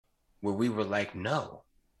where we were like, no,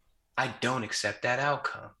 I don't accept that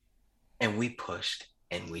outcome. And we pushed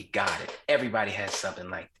and we got it. Everybody has something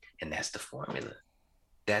like, and that's the formula.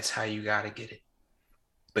 That's how you got to get it.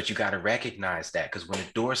 But you got to recognize that because when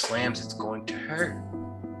the door slams, it's going to hurt.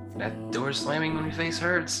 That door slamming on your face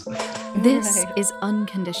hurts. This Right. is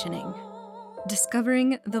Unconditioning,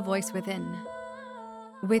 Discovering the Voice Within,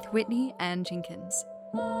 with Whitney Ann Jenkins.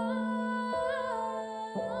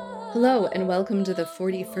 Hello, and welcome to the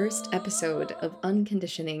 41st episode of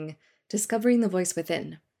Unconditioning, Discovering the Voice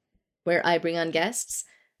Within, where I bring on guests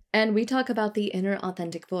and we talk about the inner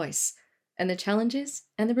authentic voice and the challenges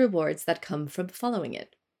and the rewards that come from following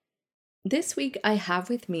it. This week, I have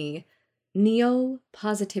with me Neo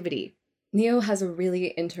Positivity. Neo has a really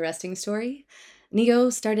interesting story. Neo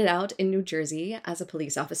started out in New Jersey as a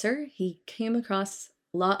police officer. He came across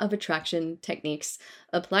law of attraction techniques,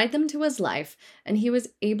 applied them to his life, and he was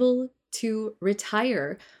able to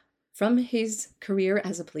retire from his career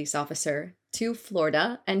as a police officer to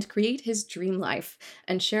Florida and create his dream life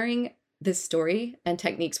and sharing this story and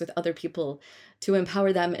techniques with other people to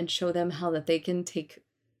empower them and show them how that they can take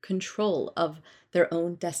control of their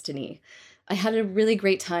own destiny. I had a really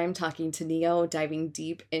great time talking to Neo, diving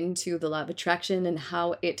deep into the law of attraction and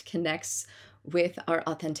how it connects with our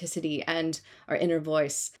authenticity and our inner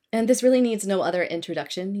voice. And this really needs no other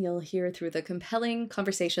introduction. You'll hear through the compelling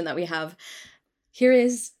conversation that we have. Here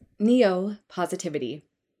is Neo Positivity.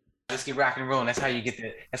 Let's get rock and roll. That's how you get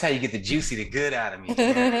the juicy, the good out of me.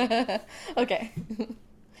 Okay.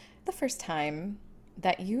 The first time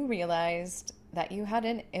that you realized that you had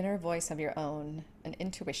an inner voice of your own, an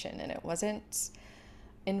intuition, and it wasn't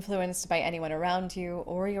influenced by anyone around you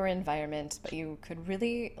or your environment, but you could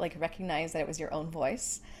really recognize that it was your own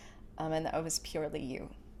voice, and that it was purely you.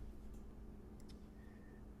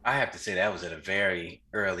 I have to say that was at a very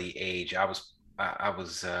early age. I was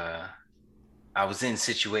in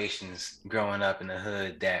situations growing up in the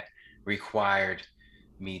hood that required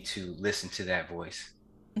me to listen to that voice,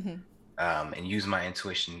 Hmm. and use my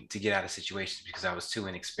intuition to get out of situations because I was too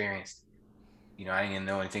inexperienced. I didn't even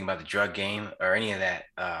know anything about the drug game or any of that,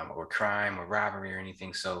 or crime or robbery or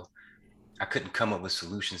anything. So I couldn't come up with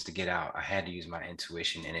solutions to get out. I had to use my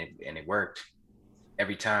intuition, and it worked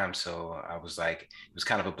every time. So I was like, it was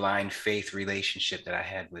kind of a blind faith relationship that I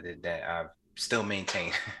had with it that I still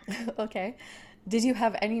maintain. Okay. Did you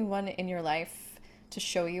have anyone in your life to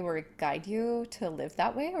show you or guide you to live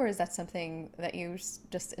that way, or is that something that you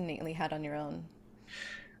just innately had on your own?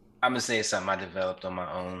 I'm gonna say it's something I developed on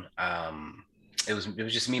my own. It was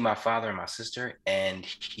just me, my father, and my sister, and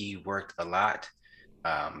he worked a lot.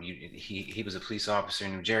 He was a police officer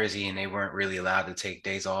in New Jersey, and they weren't really allowed to take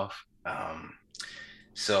days off.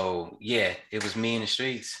 So yeah, it was me in the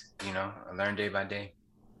streets. I learned day by day.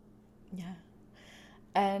 Yeah.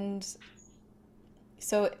 And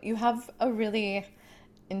so you have a really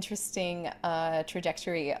interesting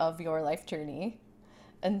trajectory of your life journey.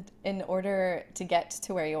 And in order to get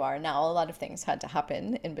to where you are now, a lot of things had to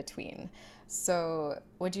happen in between. So,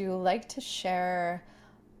 would you like to share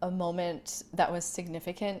a moment that was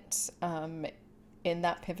significant in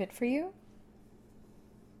that pivot for you?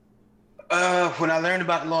 When I learned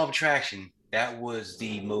about the law of attraction, that was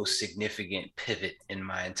the most significant pivot in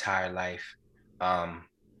my entire life. Um,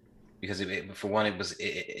 because for one,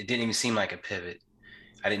 it didn't even seem like a pivot.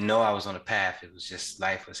 I didn't know I was on a path. It was just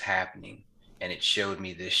life was happening, and it showed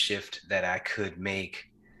me this shift that I could make,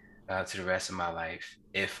 to the rest of my life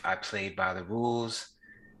if I played by the rules,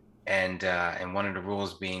 and one of the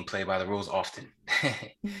rules being play by the rules often.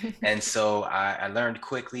 And so I learned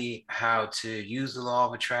quickly how to use the law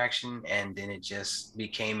of attraction, and then it just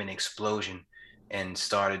became an explosion and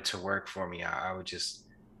started to work for me. I would just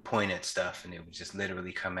point at stuff and it would just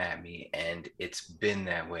literally come at me. And it's been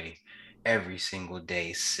that way every single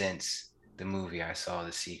day since the movie I saw,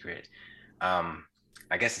 The Secret. Um,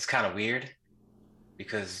 I guess it's kind of weird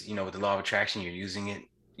because with the law of attraction you're using it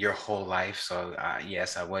your whole life. So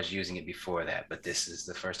yes, I was using it before that, but this is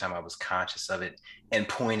the first time I was conscious of it and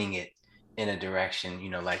pointing it in a direction,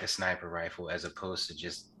 like a sniper rifle, as opposed to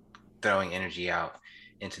just throwing energy out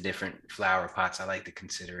into different flower pots. I like to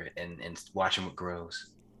consider it and watching what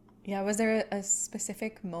grows. Yeah, was there a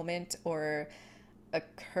specific moment or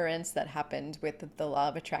occurrence that happened with the law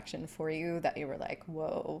of attraction for you that you were like,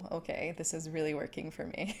 whoa, okay, this is really working for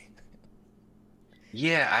me?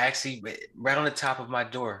 Yeah, I actually, right on the top of my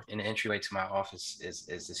door in the entryway to my office is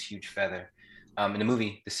this huge feather. In the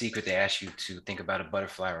movie The Secret, they ask you to think about a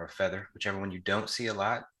butterfly or a feather, whichever one you don't see a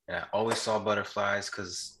lot. And I always saw butterflies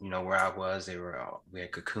because where I was, we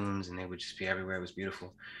had cocoons and they would just be everywhere. It was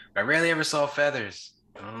beautiful. But I rarely ever saw feathers.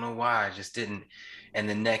 I don't know why. I just didn't. And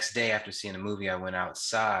the next day after seeing the movie, I went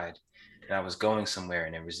outside and I was going somewhere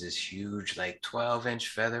and there was this huge, like 12-inch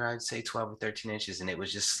feather, I'd say 12 or 13 inches. And it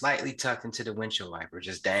was just slightly tucked into the windshield wiper,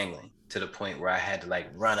 just dangling to the point where I had to like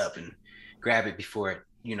run up and grab it before it,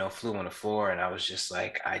 flew on the floor. And I was just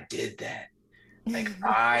like, I did that. Like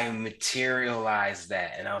I materialized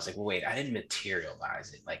that. And I was like, well, wait, I didn't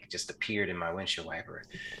materialize it. Like it just appeared in my windshield wiper.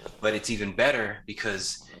 But it's even better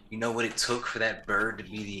because you know what it took for that bird to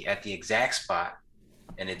be at the exact spot,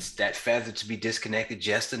 and it's that feather to be disconnected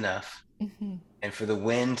just enough, Mhm. and for the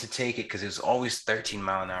wind to take it, because it was always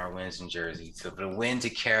 13-mile-an-hour winds in Jersey. So for the wind to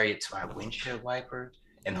carry it to my windshield wiper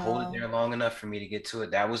and hold it Wow. there long enough for me to get to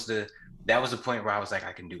it, that was the point where I was like,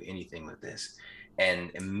 I can do anything with this.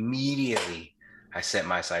 And immediately I set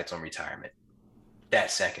my sights on retirement.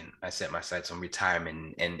 That second, I set my sights on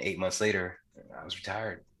retirement, and 8 months later, I was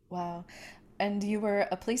retired. Wow. And you were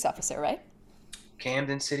a police officer, right?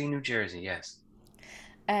 Camden City, New Jersey, yes.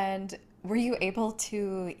 And were you able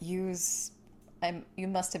to use, you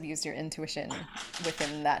must have used your intuition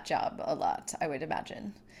within that job a lot, I would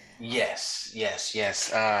imagine. Yes, yes, yes.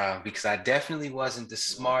 Because I definitely wasn't the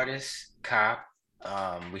smartest cop.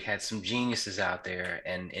 We had some geniuses out there,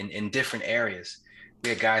 and in different areas. We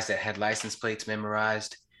had guys that had license plates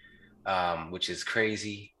memorized, which is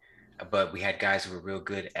crazy. But we had guys who were real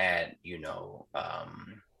good at,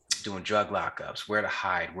 doing drug lockups, where to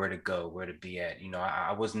hide, where to go, where to be at.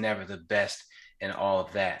 I was never the best in all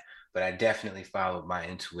of that, but I definitely followed my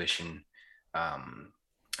intuition. Um,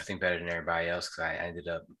 I think better than everybody else because I ended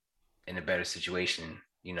up in a better situation,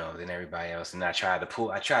 than everybody else. And I try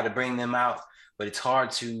to bring them out, but it's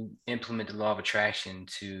hard to implement the law of attraction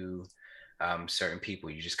to certain people.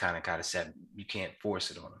 You just kind of gotta you can't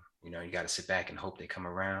force it on them. You got to sit back and hope they come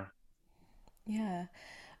around. Yeah.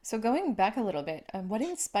 So going back a little bit, what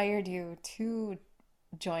inspired you to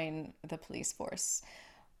join the police force?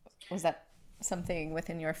 Was that something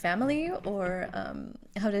within your family, or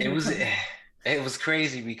how did It you was come? it was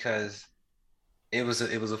crazy because it was a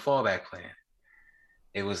fallback plan.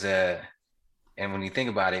 It was a And when you think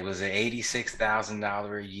about it, it was an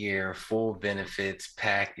 $86,000 a year full benefits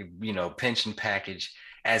pack, pension package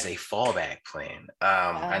as a fallback plan.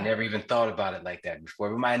 I Wow. never even thought about it like that before.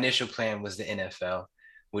 But my initial plan was the NFL,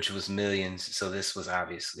 which was millions. So this was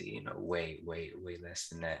obviously, way, way, way less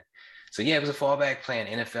than that. So yeah, it was a fallback plan.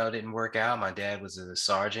 NFL didn't work out. My dad was a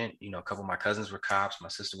sergeant. A couple of my cousins were cops. My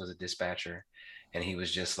sister was a dispatcher, and he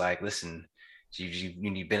was just like, "Listen,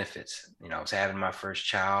 you need benefits." I was having my first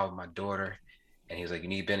child, my daughter, and he was like, "You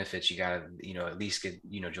need benefits. You gotta, at least get,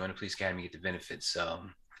 join the police academy, get the benefits." So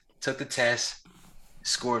took the test,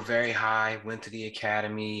 scored very high, went to the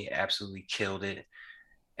academy, absolutely killed it.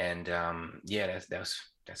 And yeah,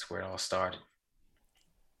 that's where it all started.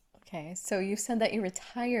 Okay. So you said that you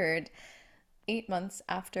retired 8 months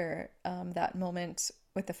after that moment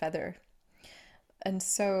with the feather. And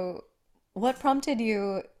so, what prompted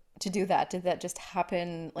you to do that? Did that just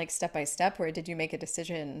happen like step by step, or did you make a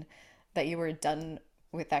decision that you were done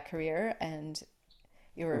with that career and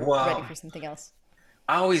you were ready Well, for something else?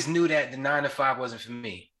 I always knew that the 9 to 5 wasn't for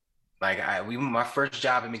me. Like my first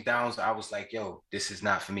job at McDonald's, I was like, yo, this is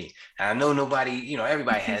not for me. And I know nobody,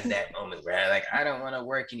 everybody has that moment where like, I don't want to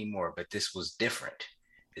work anymore, but this was different.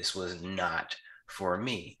 This was not for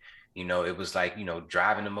me. It was like,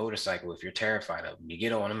 driving a motorcycle. If you're terrified of them, you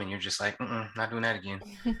get on them and you're just like, not doing that again.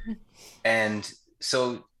 And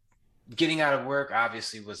so getting out of work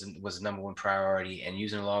obviously was the number one priority, and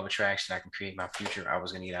using the law of attraction, I can create my future. I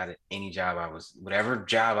was going to get out of any job whatever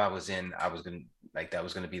job I was in, I was going to like that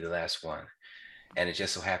was going to be the last one. And it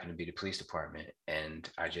just so happened to be the police department, and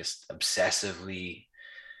I just obsessively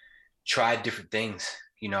tried different things.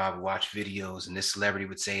 I would watch videos and this celebrity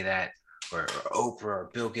would say that, or Oprah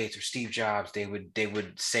or Bill Gates or Steve Jobs, they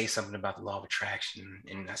would say something about the law of attraction,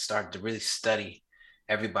 and I started to really study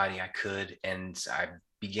everybody I could, and I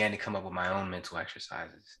began to come up with my own mental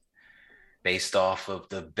exercises based off of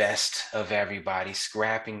the best of everybody,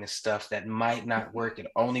 scrapping the stuff that might not work. It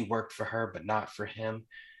only worked for her, but not for him.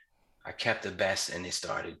 I kept the best, and it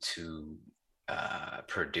started to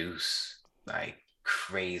produce like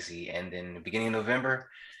crazy. And then the beginning of November,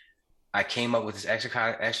 I came up with this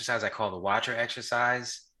exercise I call the Watcher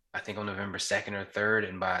exercise. I think on November 2nd or 3rd,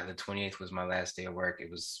 and by the 28th was my last day of work. It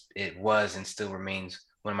was and still remains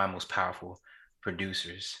one of my most powerful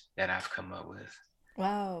producers that I've come up with.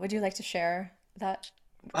 Wow. Would you like to share that?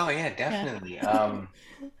 Oh yeah, Yeah. definitely. I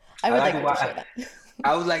I would like like to you to wa- share that.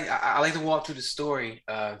 I like to walk through the story,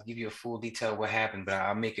 give you a full detail of what happened, but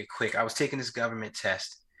I'll make it quick. I was taking this government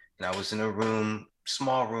test, and I was in a room,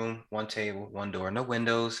 small room, one table, one door, no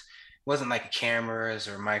windows. It wasn't like cameras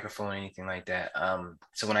or microphone or anything like that.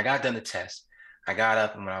 So when I got done the test, I got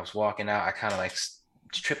up, and when I was walking out, I kind of like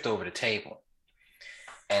tripped over the table.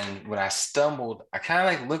 And when I stumbled, I kind of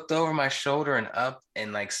like looked over my shoulder and up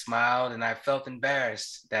and like smiled, and I felt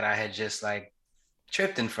embarrassed that I had just like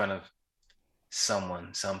tripped in front of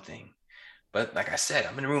someone, something. But like I said,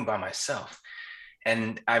 I'm in the room by myself.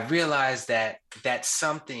 And I realized that that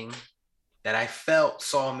something that I felt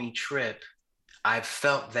saw me trip, I've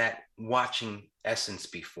felt that watching Essence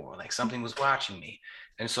before, like something was watching me.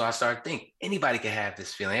 And so I started thinking, anybody could have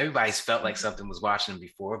this feeling. Everybody's felt like something was watching them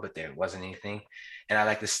before, but there wasn't anything. And I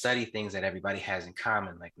like to study things that everybody has in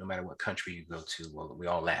common, like no matter what country you go to, well, we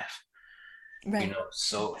all laugh, you Right. know?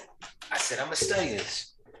 So I said, I'm gonna study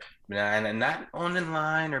this. And not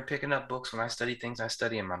online or picking up books. When I study things, I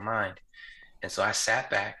study in my mind. And so I sat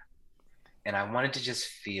back and I wanted to just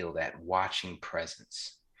feel that watching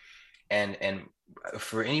presence. And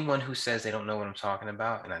for anyone who says they don't know what I'm talking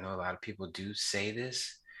about, and I know a lot of people do say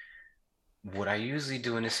this, what I usually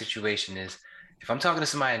do in this situation is if I'm talking to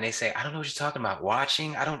somebody and they say, I don't know what you're talking about,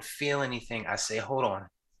 watching, I don't feel anything, I say, hold on,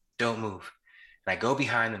 don't move. And I go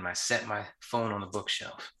behind them, I set my phone on the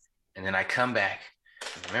bookshelf, and then I come back.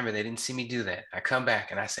 Remember, they didn't see me do that. I come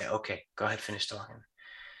back and I say, okay, go ahead, finish talking.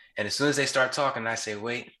 And as soon as they start talking, I say,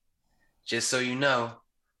 wait, just so you know,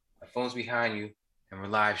 my phone's behind you and we're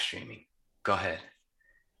live streaming. Go ahead.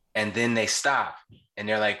 And then they stop and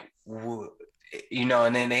they're like, you know,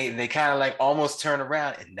 and then they kind of like almost turn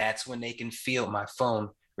around, and that's when they can feel my phone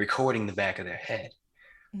recording the back of their head.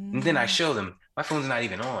 And then I Mm. show them my phone's not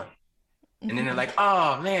even on. And then they're Mhm. like,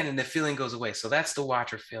 oh man, and the feeling goes away. So that's the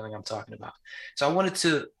watcher feeling I'm talking about. So I wanted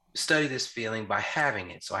to study this feeling by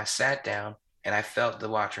having it. So I sat down and I felt the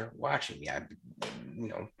watcher watching me. I, you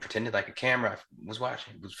know, pretended like a camera was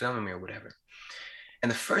watching, was filming me or whatever. And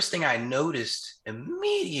the first thing I noticed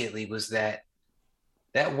immediately was that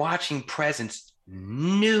that watching presence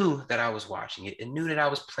knew that I was watching it. It knew that I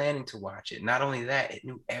was planning to watch it. Not only that, it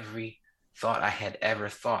knew every thought I had ever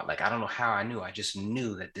thought. Like, I don't know how I knew. I just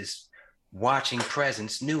knew that this watching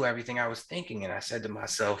presence knew everything I was thinking. And I said to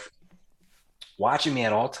myself, watching me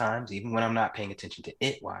at all times, even when I'm not paying attention to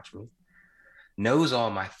it, watch me, knows all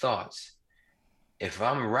my thoughts. If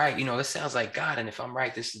I'm right, you know, this sounds like God. And if I'm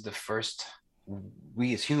right, this is the first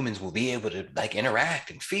we as humans will be able to like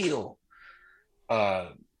interact and feel uh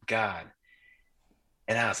God.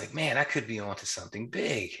 And I was like, man, I could be onto something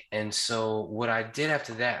big. And so what I did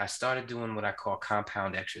after that, I started doing what I call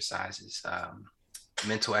compound exercises.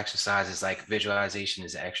 Mental exercises like visualization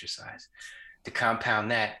is an exercise. To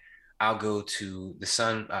compound that, I'll go to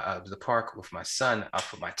the park with my son. I'll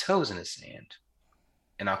put my toes in the sand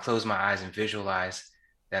and I'll close my eyes and visualize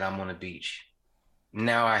that I'm on a beach.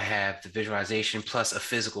 Now I have the visualization plus a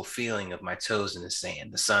physical feeling of my toes in the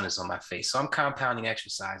sand. The sun is on my face. So I'm compounding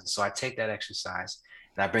exercises. So I take that exercise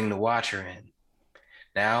and I bring the watcher in.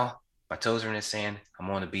 Now my toes are in the sand. I'm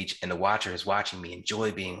on the beach, and the watcher is watching me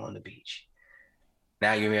enjoy being on the beach.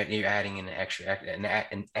 Now you're adding in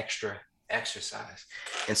an extra exercise.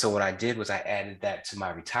 And so what I did was I added that to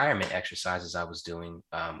my retirement exercises I was doing,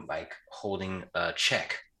 like holding a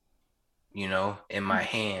check, you know, in my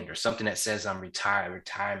hand, or something that says I'm retired,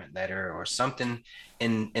 retirement letter, or something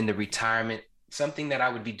in the retirement, something that I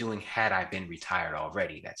would be doing had I been retired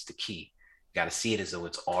already. That's the key. You got to see it as though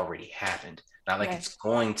it's already happened, not like Right. it's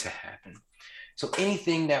going to happen. So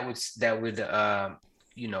anything that would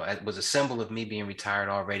you know, was a symbol of me being retired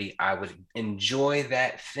already, I would enjoy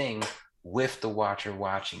that thing with the watcher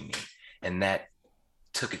watching me, and that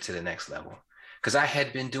took it to the next level because I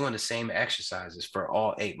had been doing the same exercises for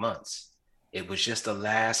all 8 months. It was just the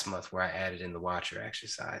last month where I added in the watcher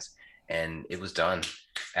exercise, and it was done.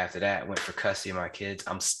 After that, I went for custody of my kids.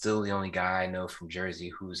 I'm still the only guy I know from Jersey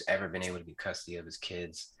who's ever been able to get custody of his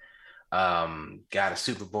kids. Got a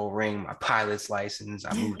Super Bowl ring, my pilot's license.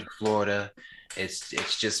 I moved to Florida. It's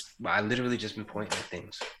just I literally just been pointing at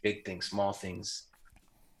things, big things, small things,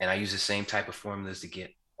 and I use the same type of formulas to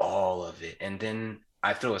get all of it. And then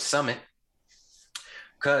I throw a summit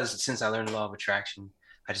because since I learned the law of attraction,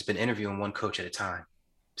 I just been interviewing one coach at a time,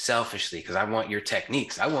 selfishly, because I want your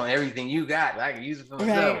techniques. I want everything you got. I can use it for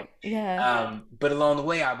myself. Right. Yeah. But along the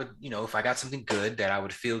way, I would, you know, if I got something good, that I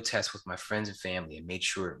would field test with my friends and family and made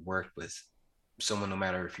sure it worked with someone, no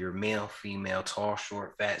matter if you're male, female, tall,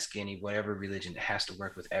 short, fat, skinny, whatever religion, it has to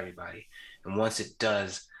work with everybody. And once it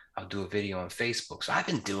does, I'll do a video on Facebook. So I've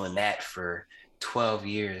been doing that for 12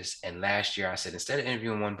 years. And last year I said, instead of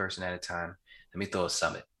interviewing one person at a time, let me throw a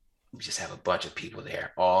summit. We just have a bunch of people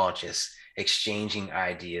there, all just exchanging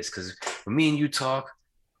ideas. Because when me and you talk,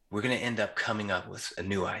 we're going to end up coming up with a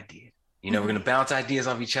new idea. We're gonna bounce ideas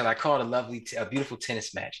off each other. I call it a beautiful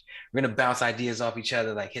tennis match. We're gonna bounce ideas off each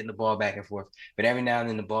other, like hitting the ball back and forth. But every now and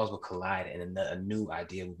then the balls will collide, and a new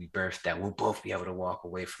idea will be birthed that we'll both be able to walk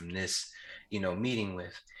away from this, meeting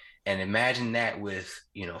with. And imagine that with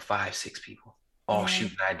 5, 6 people all Yeah.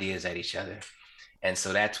 shooting ideas at each other. And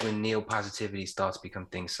so that's when Neo Positivity's Thoughts Become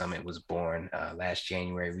Things Summit was born last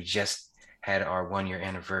January. We just had our 1 year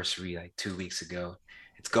anniversary like 2 weeks ago.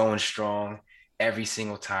 It's going strong. Every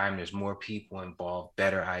single time there's more people involved,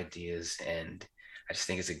 better ideas. And I just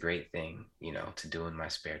think it's a great thing, to do in my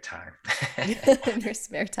spare time. In your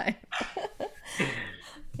spare time.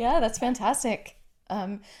 Yeah, that's fantastic.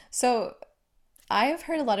 So I've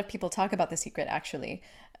heard a lot of people talk about The Secret actually,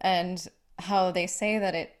 and how they say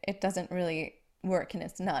that it doesn't really work and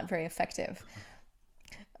it's not very effective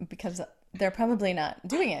because they're probably not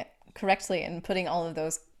doing it correctly and putting all of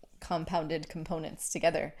those compounded components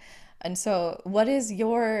together. And so, what is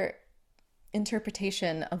your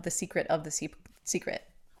interpretation of the secret of the secret?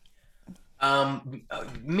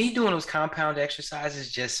 Me doing those compound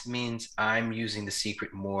exercises just means I'm using the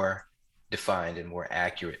secret more defined and more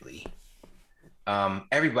accurately.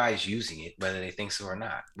 Everybody's using it, whether they think so or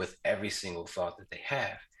not, with every single thought that they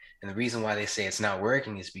have. And the reason why they say it's not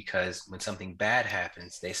working is because when something bad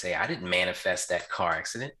happens, they say, I didn't manifest that car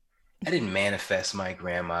accident. I didn't manifest my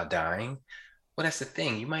grandma dying. Well, that's the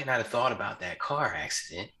thing. You might not have thought about that car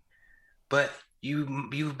accident, but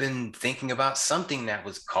you've been thinking about something that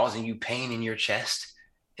was causing you pain in your chest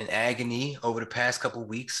and agony over the past couple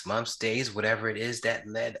weeks, months, days, whatever it is that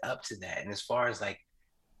led up to that. And as far as like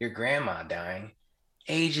your grandma dying,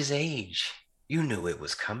 age is age. You knew it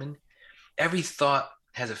was coming. Every thought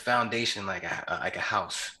has a foundation like a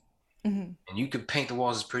house. Hmm. And you could paint the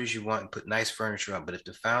walls as pretty as you want and put nice furniture up, but if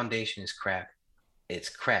the foundation is crap, it's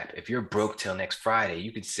crap. If you're broke till next Friday,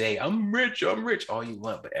 you could say, I'm rich, all you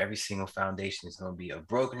want, but every single foundation is going to be of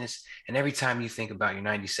brokenness. And every time you think about your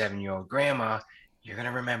 97-year-old grandma, you're going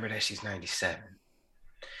to remember that she's 97.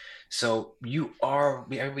 So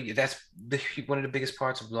that's one of the biggest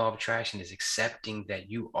parts of law of attraction is accepting that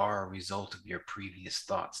you are a result of your previous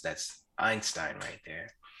thoughts. That's Einstein right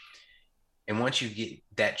there. And once you get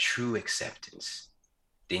that true acceptance,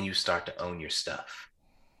 then you start to own your stuff.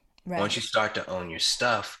 Once Right. you start to own your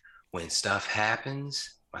stuff, when stuff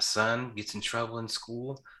happens, my son gets in trouble in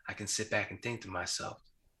school, I can sit back and think to myself,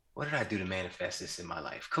 what did I do to manifest this in my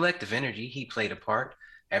life? Collective energy, he played a part.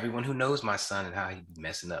 Everyone who knows my son and how he's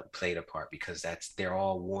messing up played a part because they're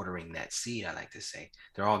all watering that seed, I like to say.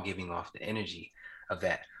 They're all giving off the energy of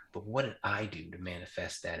that. But what did I do to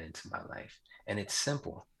manifest that into my life? And it's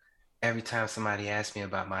simple. Every time somebody asks me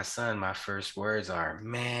about my son, my first words are,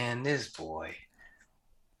 man, this boy.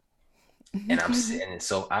 And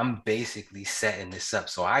so I'm basically setting this up.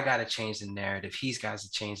 So I got to change the narrative. He's got to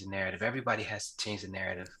change the narrative. Everybody has to change the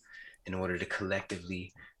narrative in order to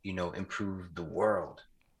collectively, improve the world.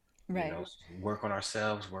 you Right. know Work on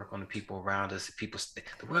ourselves, work on the people around us.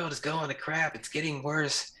 The world is going to crap, it's getting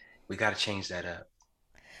worse. We got to change that up.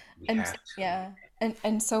 We And have to. yeah.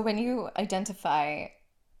 And so when you identify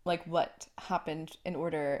like what happened in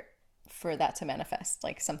order for that to manifest,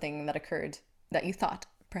 like something that occurred that you thought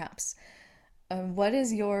perhaps, what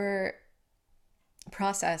is your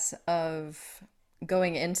process of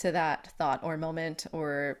going into that thought or moment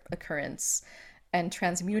or occurrence and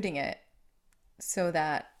transmuting it so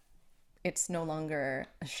that it's no longer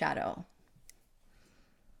a shadow?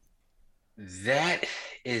 That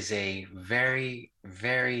is a very,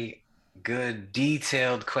 very good,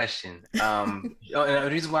 detailed question. And the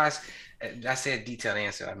reason why I say a detailed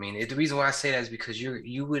answer, the reason why I say that is because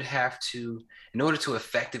you would have to, in order to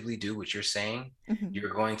effectively do what you're saying, Hmm. you're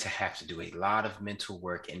going to have to do a lot of mental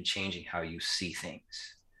work in changing how you see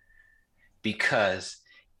things. Because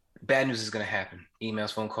bad news is going to happen,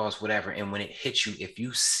 emails, phone calls, whatever. And when it hits you, if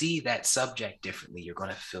you see that subject differently, you're going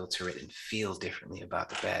to filter it and feel differently about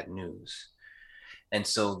the bad news. And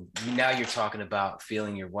so now you're talking about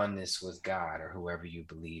feeling your oneness with God or whoever you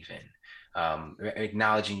believe in,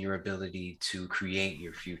 acknowledging your ability to create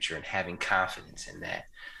your future and having confidence in that.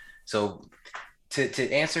 So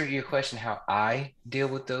to answer your question, how I deal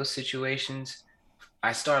with those situations,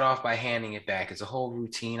 I start off by handing it back. It's a whole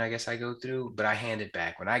routine, I guess, I go through, but I hand it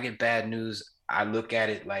back. When I get bad news, I look at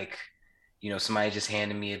it like, somebody just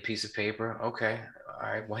handed me a piece of paper. Okay, all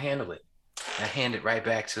right, well, handle it. I hand it right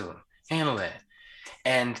back to them. Handle that.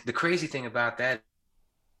 And the crazy thing about that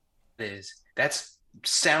is that's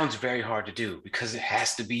sounds very hard to do because it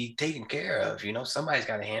has to be taken care of. Somebody's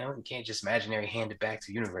got to handle it. You can't just imaginary hand it back to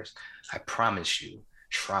the universe. I promise you,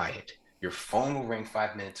 try it. Your phone will ring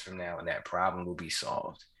 5 minutes from now and that problem will be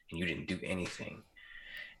solved and you didn't do anything.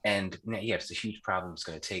 And yeah, it's a huge problem. It's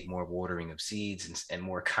going to take more watering of seeds and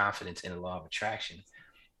more confidence in the law of attraction.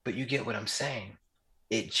 But you get what I'm saying.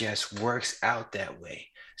 It just works out that way.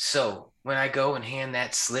 So when I go and hand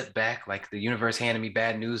that slip back, like the universe handed me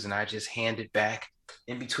bad news and I just hand it back,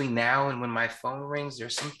 in between now and when my phone rings,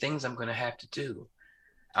 there's some things I'm going to have to do.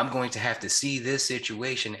 I'm going to have to see this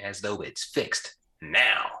situation as though it's fixed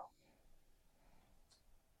now.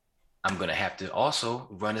 I'm going to have to also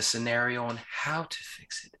run a scenario on how to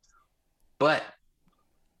fix it. But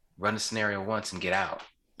run a scenario once and get out.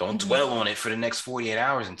 Don't dwell on it for the next 48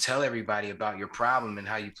 hours and tell everybody about your problem and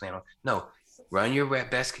how you plan on. No, run your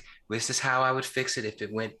best. This is how I would fix it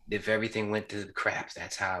if everything went to the craps.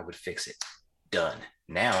 That's how I would fix it. Done.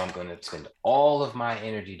 Now I'm going to spend all of my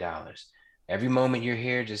energy dollars. Every moment you're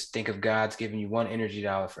here, just think of God's giving you one energy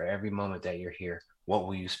dollar for every moment that you're here. What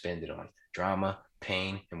will you spend it on? Drama,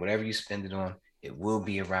 pain, and whatever you spend it on, it will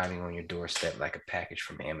be arriving on your doorstep like a package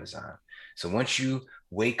from Amazon. So once you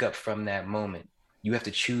wake up from that moment, you have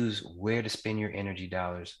to choose where to spend your energy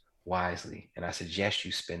dollars wisely. And I suggest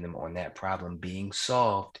you spend them on that problem being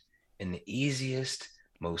solved in the easiest,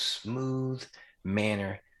 most smooth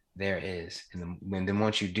manner there is. And then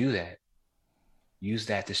once you do that, use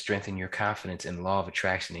that to strengthen your confidence in the law of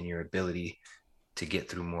attraction and your ability to get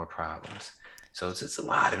through more problems. So it's a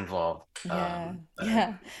lot involved. Yeah,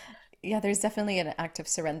 yeah, yeah. There's definitely an act of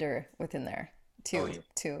surrender within there Oh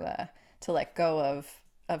to yeah. to let go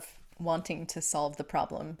of wanting to solve the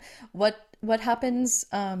problem. What happens?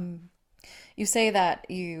 You say that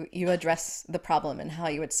you address the problem and how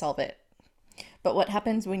you would solve it, but what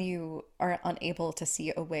happens when you are unable to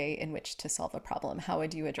see a way in which to solve a problem? How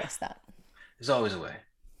would you address that? There's always a way.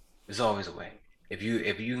 There's always a way. If you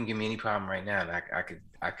can give me any problem right now, and I could.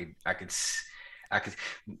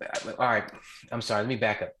 All right. I'm sorry. Let me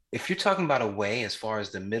back up. If you're talking about a way as far as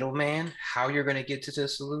the middleman, how you're going to get to the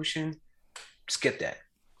solution, skip that.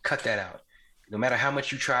 Cut that out. No matter how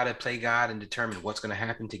much you try to play God and determine what's going to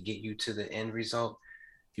happen to get you to the end result,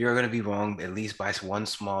 you're going to be wrong at least by one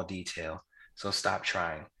small detail. So stop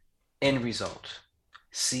trying. End result.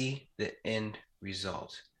 See the end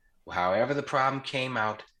result. However the problem came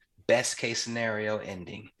out, best case scenario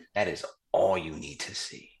ending. That is all you need to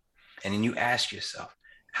see. And then you ask yourself,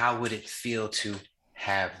 how would it feel to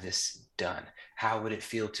have this done? How would it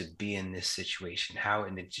feel to be in this situation?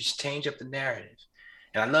 And then just change up the narrative.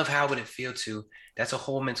 And I love how would it feel to, that's a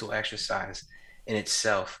whole mental exercise in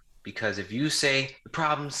itself. Because if you say the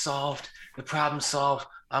problem solved,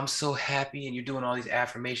 I'm so happy, and you're doing all these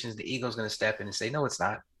affirmations, the ego's going to step in and say, no, it's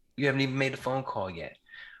not. You haven't even made the phone call yet.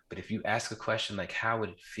 But if you ask a question like, how would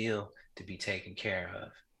it feel to be taken care of?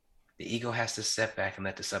 The ego has to step back and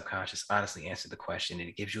let the subconscious honestly answer the question. And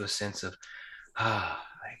it gives you a sense of,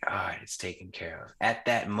 like, all right, it's taken care of. At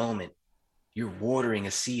that moment, you're watering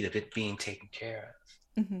a seed of it being taken care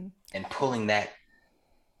of and pulling that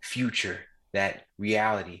future, that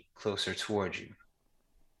reality closer towards you.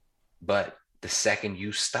 But the second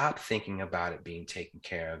you stop thinking about it being taken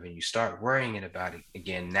care of and you start worrying about it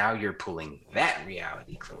again, now you're pulling that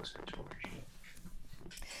reality closer towards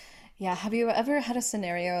you. Yeah, have you ever had a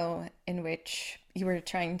scenario in which you were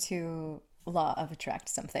trying to law of attract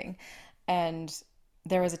something and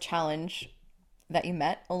there was a challenge that you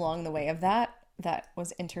met along the way of that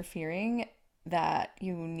was interfering, that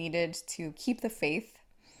you needed to keep the faith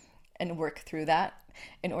and work through that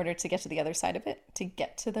in order to get to the other side of it, to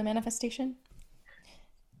get to the manifestation?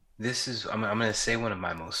 I'm going to say one of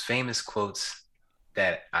my most famous quotes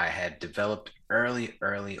that I had developed early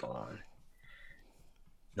on.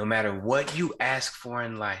 No matter what you ask for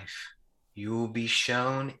in life, you will be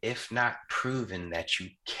shown, if not proven, that you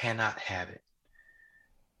cannot have it.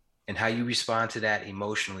 And how you respond to that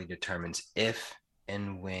emotionally determines if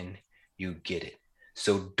and when you get it.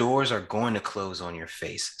 So doors are going to close on your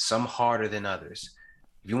face, some harder than others.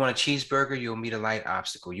 If you want a cheeseburger, you'll meet a light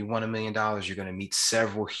obstacle. You want $1 million, you're going to meet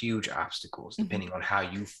several huge obstacles, Hmm. depending on how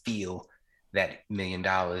you feel that $1 million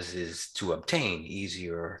is to obtain, easy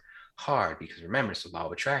or hard. Because remember, it's the law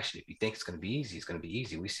of attraction. If you think it's going to be easy, it's going to be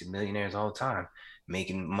easy. We see millionaires all the time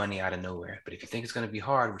making money out of nowhere. But if you think it's going to be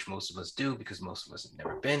hard, which most of us do because most of us have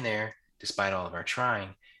never been there, despite all of our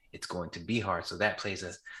trying, it's going to be hard. So that plays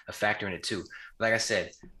a factor in it too. Like I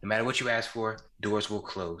said, no matter what you ask for, doors will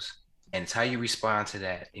close. And it's how you respond to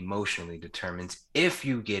that emotionally determines if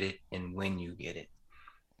you get it and when you get it.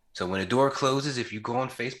 So when a door closes, if you go on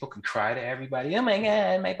Facebook and cry to everybody, oh my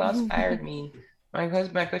God, my boss fired me. My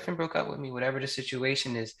boyfriend broke up with me, whatever the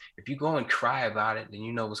situation is, if you go and cry about it, then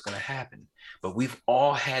you know what's going to happen. But we've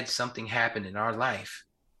all had something happen in our life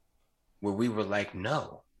where we were like,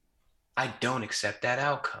 no, I don't accept that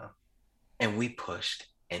outcome. And we pushed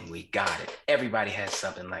and we got it. Everybody has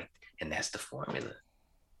something like, and that's the formula.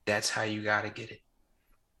 That's how you got to get it.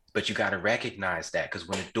 But you got to recognize that, because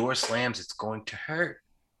when the door slams, it's going to hurt.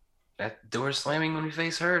 That door slamming on your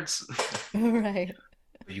face hurts. Right.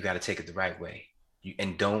 But you got to take it the right way.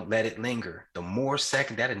 And don't let it linger. The more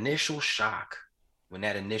second, that initial shock, when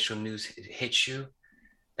that initial news hits you,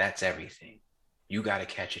 that's everything. You got to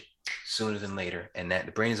catch it sooner than later. And that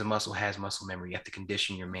the brain is a muscle, has muscle memory. You have to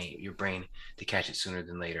condition your brain to catch it sooner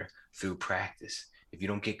than later through practice. If you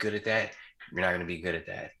don't get good at that, you're not going to be good at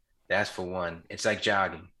that. That's for one. It's like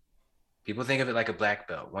jogging. People think of it like a black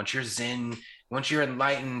belt. Once you're zen, once you're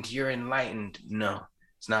enlightened, you're enlightened. No,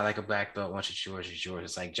 it's not like a black belt. Once it's yours, it's yours.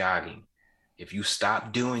 It's like jogging. If you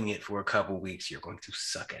stop doing it for a couple of weeks, you're going to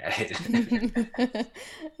suck at it.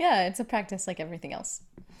 Yeah, it's a practice like everything else.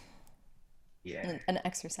 Yeah. An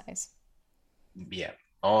exercise. Yeah.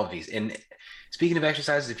 All of these. And speaking of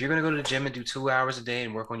exercises, if you're going to go to the gym and do 2 hours a day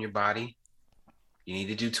and work on your body, you need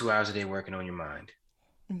to do 2 hours a day working on your mind.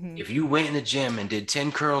 Hmm. If you went in the gym and did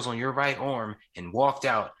 10 curls on your right arm and walked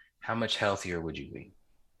out, how much healthier would you be?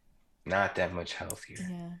 Not that much healthier.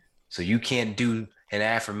 Yeah. So you can't do an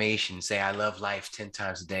affirmation, say I love life 10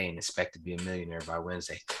 times a day and expect to be a millionaire by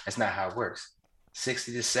Wednesday. That's not how it works.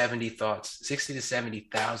 60 to 70 thoughts, 60 to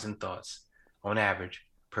 70,000 thoughts on average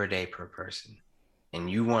per day per person. And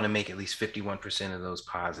you want to make at least 51% of those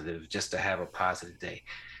positive just to have a positive day.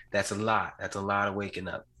 That's a lot. That's a lot of waking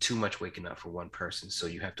up, too much waking up for one person. So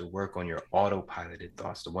you have to work on your autopiloted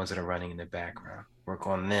thoughts, the ones that are running in the background. Work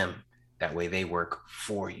on them. That way they work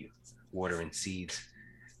for you, watering seeds,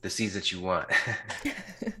 the seeds that you want.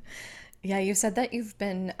 Yeah, you said that you've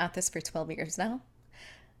been at this for 12 years now.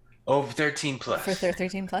 Over 13 For plus.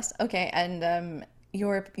 13 plus. Okay, and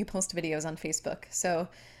you post videos on Facebook. So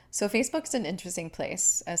Facebook's an interesting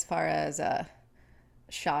place as far as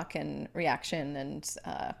shock and reaction and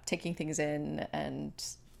taking things in and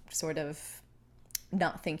sort of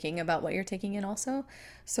not thinking about what you're taking in also.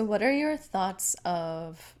 So what are your thoughts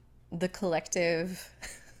of the collective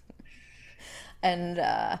and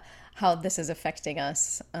how this is affecting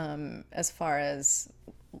us as far as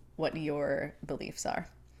what your beliefs are?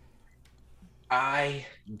 I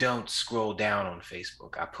don't scroll down on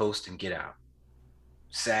Facebook. I post and get out.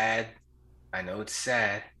 Sad. I know it's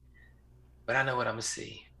sad, but I know what I'm gonna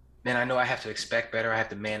see. Man, I know I have to expect better. I have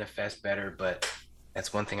to manifest better, but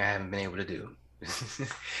that's one thing I haven't been able to do.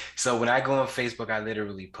 So when I go on Facebook, I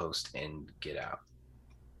literally post and get out.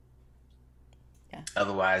 Yeah.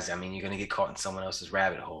 Otherwise, I mean, you're gonna get caught in someone else's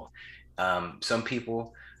rabbit hole. Some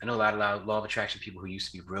people, I know a lot of law of attraction people who used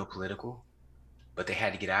to be real political, but they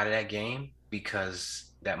had to get out of that game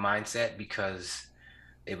because that mindset, because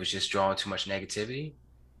it was just drawing too much negativity.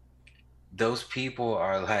 Those people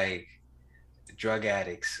are like drug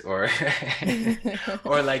addicts or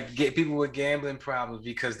or like get people with gambling problems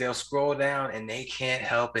because they'll scroll down and they can't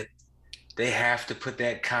help it. They have to put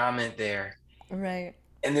that comment there, Right.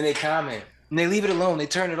 and then they comment and they leave it alone. They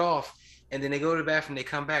turn it off, and then they go to the bathroom. They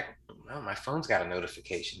come back. Oh, my phone's got a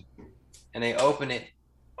notification, and they open it.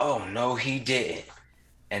 Oh no, he didn't.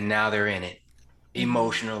 And now they're in it. Hmm.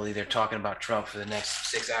 Emotionally, they're talking about Trump for the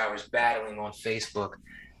next 6 hours, battling on Facebook.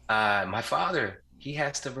 My father, he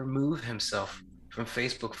has to remove himself from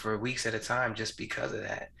Facebook for weeks at a time just because of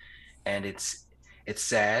that. And it's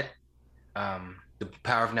sad. The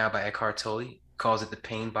Power of Now by Eckhart Tolle calls it the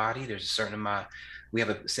pain body. There's a certain amount. We have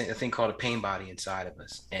a thing called a pain body inside of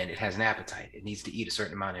us, and it has an appetite. It needs to eat a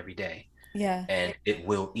certain amount every day, Yeah. and it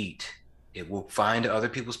will eat. It will find other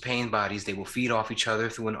people's pain bodies. They will feed off each other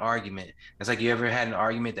through an argument. It's like, you ever had an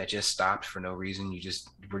argument that just stopped for no reason. You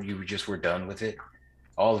just were done with it.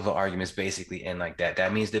 All of the arguments basically end like that.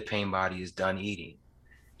 That means the pain body is done eating.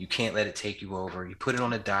 You can't let it take you over. You put it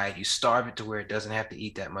on a diet. You starve it to where it doesn't have to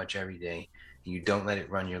eat that much every day. And you don't let it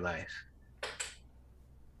run your life.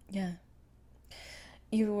 Yeah.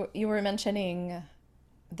 You were mentioning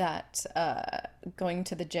that going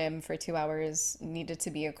to the gym for 2 hours needed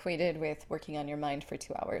to be equated with working on your mind for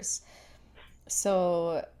 2 hours.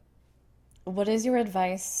 So, what is your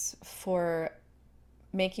advice for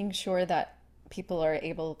making sure that people are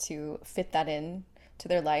able to fit that in to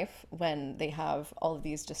their life when they have all of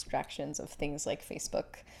these distractions of things like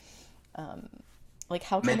Facebook? Like,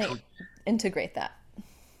 how can they Mental integrate that?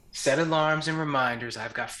 Set alarms and reminders.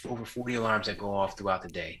 I've got over 40 alarms that go off throughout the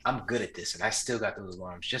day. I'm good at this, and I still got those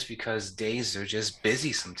alarms just because days are just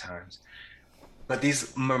busy sometimes. But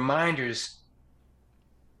these reminders,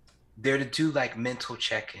 they're to do like mental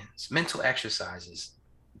check-ins, mental exercises.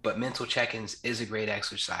 But mental check-ins is a great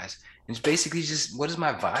exercise. And it's basically just, what has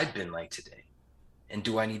my vibe been like today? And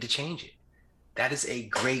do I need to change it? That is a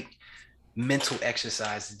great mental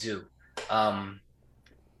exercise to do. Um,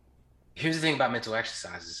 Here's the thing about mental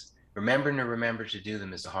exercises. Remember to do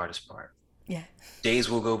them is the hardest part. Yeah. Days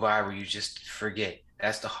will go by where you just forget.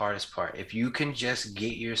 That's the hardest part. If you can just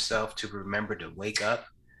get yourself to remember to wake up,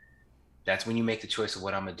 that's when you make the choice of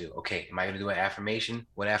what I'm gonna do. Okay, am I gonna do an affirmation?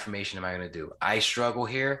 What affirmation am I gonna do? I struggle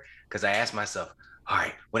here because I ask myself, all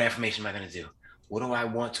right, what affirmation am I gonna do? What do I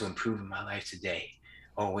want to improve in my life today?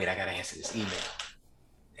 Oh wait, I gotta answer this email.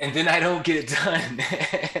 And then I don't get it done.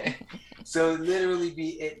 So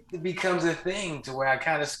it becomes a thing to where I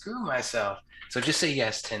kind of screw myself. So just say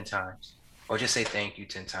yes 10 times. Or just say thank you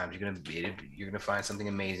 10 times. You're gonna find something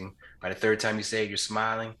amazing. By the third time you say it, you're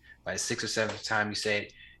smiling. By the sixth or seventh time you say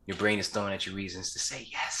it, your brain is throwing at you reasons to say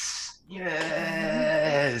yes.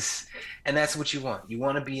 Yes. And that's what you want. You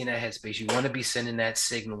want to be in that headspace. You want to be sending that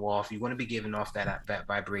signal off. You want to be giving off that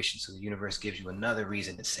vibration so the universe gives you another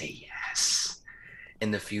reason to say yes in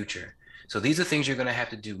the future. So these are things you're going to have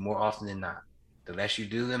to do more often than not. The less you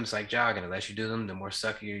do them, it's like jogging. The less you do them, the more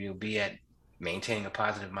suckier you'll be at maintaining a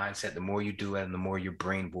positive mindset. The more you do it, and the more your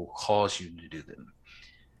brain will cause you to do them.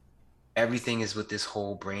 Everything is with this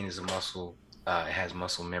whole brain is a muscle. It has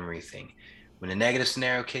muscle memory thing. When the negative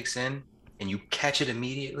scenario kicks in and you catch it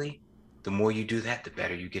immediately, the more you do that, the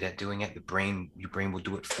better you get at doing it. Your brain will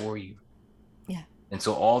do it for you. Yeah. And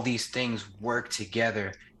so all these things work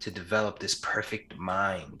together to develop this perfect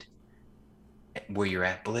mind where you're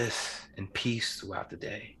at bliss and peace throughout the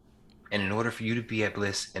day. And in order for you to be at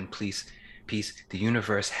bliss and peace, the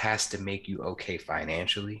universe has to make you okay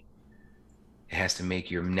financially. It has to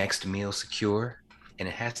make your next meal secure. And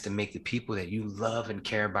it has to make the people that you love and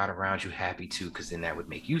care about around you happy too, because then that would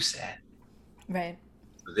make you sad. Right.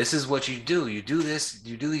 So this is what you do. You do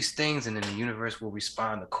these things, and then the universe will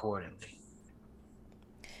respond accordingly.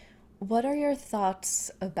 What are your thoughts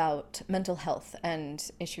about mental health and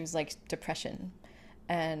issues like depression?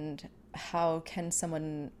 And how can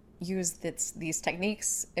someone use these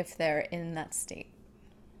techniques if they're in that state?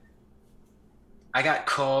 I got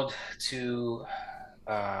called to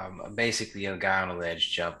basically a guy on a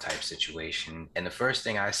ledge jump type situation. And the first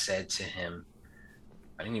thing I said to him,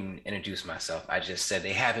 I didn't even introduce myself. I just said,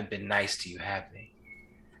 they haven't been nice to you, have they?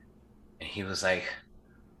 And he was like,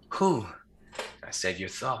 who? I said, your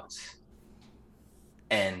thoughts.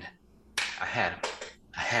 And I had him.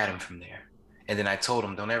 I had him from there. And then I told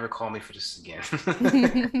him, don't ever call me for this again.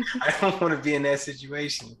 I don't want to be in that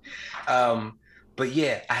situation. But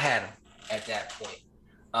yeah, I had him at that point.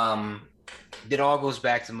 It all goes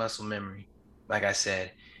back to muscle memory. Like I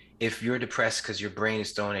said, if you're depressed because your brain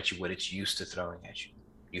is throwing at you what it's used to throwing at you,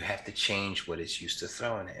 you have to change what it's used to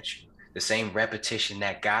throwing at you. The same repetition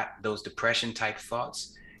that got those depression type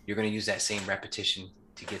thoughts, you're going to use that same repetition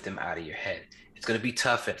to get them out of your head. It's going to be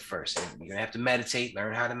tough at first. And you're going to have to meditate,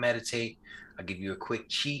 learn how to meditate. I'll give you a quick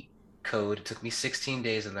cheat code. It took me 16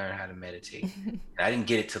 days to learn how to meditate. And I didn't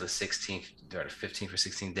get it till the 16th or the 15th or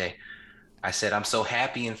 16th day. I said, I'm so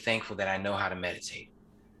happy and thankful that I know how to meditate.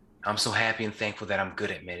 I'm so happy and thankful that I'm good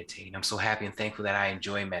at meditating. I'm so happy and thankful that I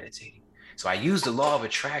enjoy meditating. So I used the law of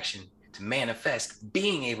attraction to manifest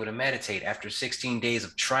being able to meditate after 16 days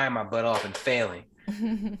of trying my butt off and failing.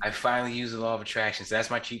 I finally used the law of attraction. So that's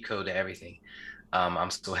my cheat code to everything. I'm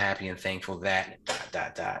so happy and thankful that ...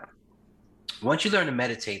 Once you learn to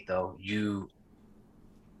meditate, though, you're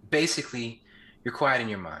quiet in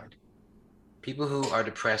your mind. People who are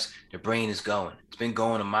depressed, their brain is going. It's been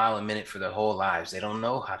going a mile a minute for their whole lives. They don't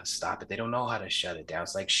know how to stop it. They don't know how to shut it down.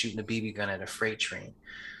 It's like shooting a BB gun at a freight train.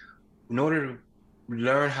 In order to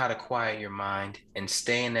learn how to quiet your mind and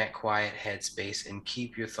stay in that quiet headspace and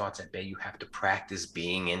keep your thoughts at bay, you have to practice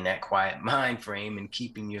being in that quiet mind frame and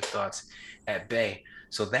keeping your thoughts at bay.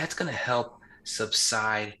 So that's going to help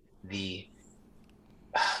subside your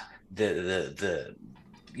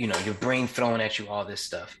brain throwing at you all this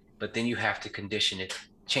stuff. But then you have to condition it,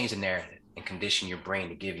 change the narrative, and condition your brain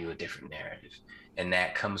to give you a different narrative. And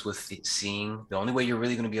that comes with seeing. The only way you're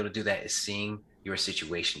really going to be able to do that is seeing your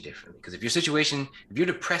situation differently. Because if your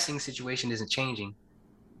depressing situation isn't changing,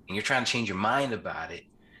 and you're trying to change your mind about it,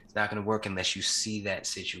 it's not going to work unless you see that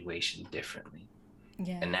situation differently.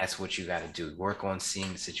 Yeah. And that's what you got to do. Work on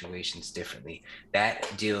seeing the situations differently. That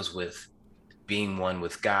deals with being one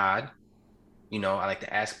with God. I like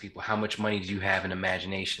to ask people, how much money do you have in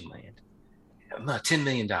imagination land? $10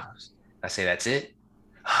 million. I say, that's it?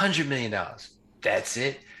 $100 million. That's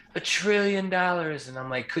it? $1 trillion. And I'm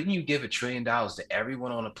like, couldn't you give $1 trillion to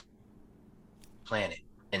everyone on the planet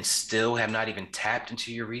and still have not even tapped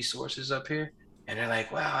into your resources up here? And they're like,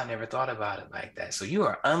 wow, I never thought about it like that. So you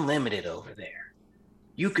are unlimited over there.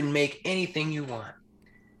 You can make anything you want.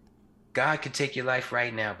 God could take your life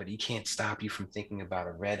right now, but he can't stop you from thinking about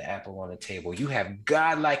a red apple on the table. You have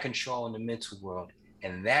God-like control in the mental world,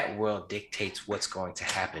 and that world dictates what's going to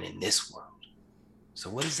happen in this world. So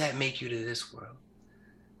what does that make you to this world?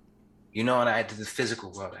 You know, and I to the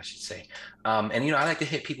physical world, I should say. And you know, I like to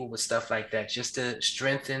hit people with stuff like that just to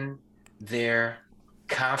strengthen their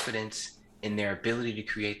confidence in their ability to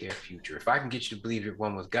create their future. If I can get you to believe you're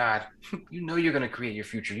one with God, you know you're going to create your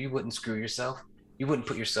future. You wouldn't screw yourself. You wouldn't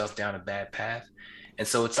put yourself down a bad path. And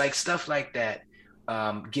so it's like stuff like that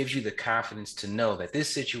gives you the confidence to know that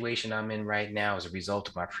this situation I'm in right now is a result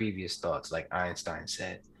of my previous thoughts, like Einstein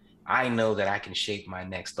said. I know that I can shape my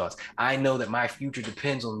next thoughts. I know that my future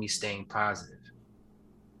depends on me staying positive.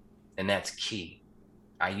 And that's key.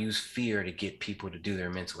 I use fear to get people to do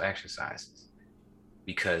their mental exercises,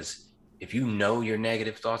 because if you know your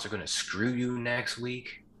negative thoughts are going to screw you next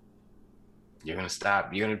week, you're going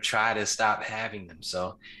to try to stop having them.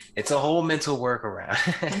 So it's a whole mental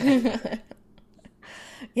workaround.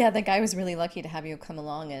 Yeah, the guy was really lucky to have you come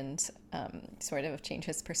along and sort of change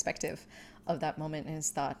his perspective of that moment and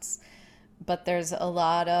his thoughts. But there's a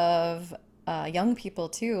lot of young people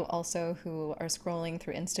too, also, who are scrolling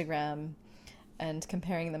through Instagram and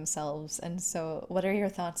comparing themselves. And so, what are your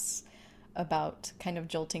thoughts about kind of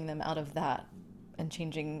jolting them out of that and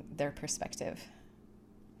changing their perspective?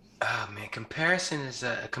 Oh man, comparison is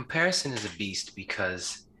a beast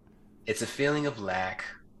because it's a feeling of lack.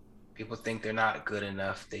 People think they're not good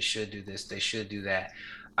enough. They should do this, they should do that.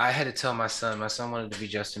 I had to tell my son wanted to be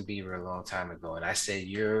Justin Bieber a long time ago. And I said,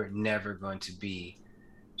 you're never going to be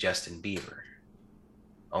Justin Bieber.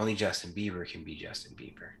 Only Justin Bieber can be Justin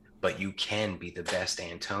Bieber, but you can be the best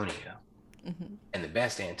Antonio. Hmm. And the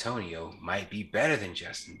best Antonio might be better than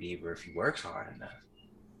Justin Bieber if he works hard enough.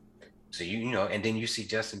 So you know, and then you see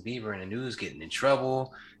Justin Bieber in the news getting in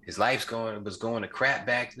trouble. His life's was going to crap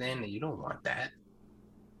back then, and you don't want that.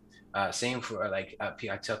 Same for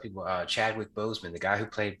I tell people Chadwick Boseman, the guy who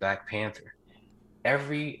played Black Panther.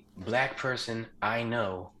 Every black person I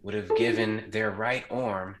know would have given their right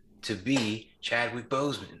arm to be Chadwick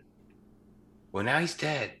Boseman. Well, now he's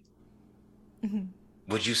dead. Hmm.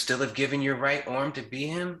 Would you still have given your right arm to be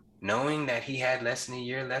him, knowing that he had less than a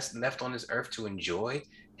year left on this earth to enjoy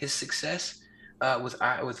his success with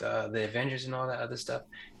the Avengers and all that other stuff?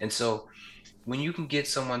 And so, when you can get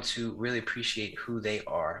someone to really appreciate who they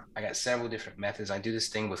are, I got several different methods. I do this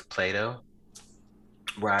thing with Play-Doh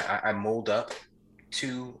where I mold up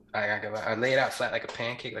I lay it out flat like a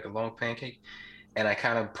pancake, like a long pancake, and I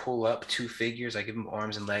kind of pull up two figures. I give them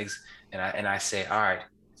arms and legs, and I say, all right,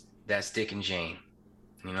 that's Dick and Jane,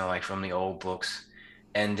 you know, like from the old books.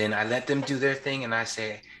 And then I let them do their thing, and I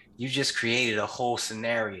say, you just created a whole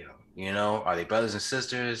scenario. You know, are they brothers and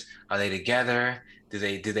sisters? Are they together? Do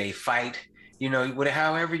they fight? You know,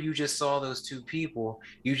 however you just saw those two people,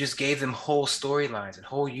 you just gave them whole storylines and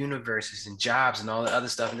whole universes and jobs and all the other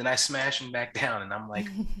stuff. And then I smash them back down, and I'm like,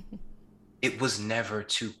 it was never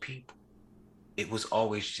two people. It was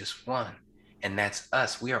always just one. And that's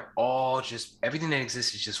us. We are all just, everything that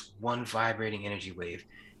exists is just one vibrating energy wave.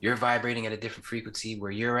 You're vibrating at a different frequency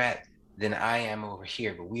where you're at than I am over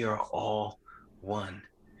here, but we are all one.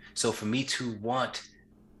 So for me to want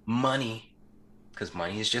money, because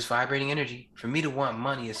money is just vibrating energy, for me to want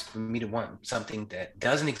money is for me to want something that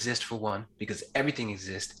doesn't exist, for one, because everything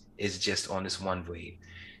exists is just on this one wave.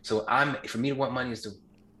 So for me to want money is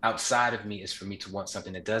outside of me is for me to want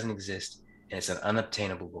something that doesn't exist, and it's an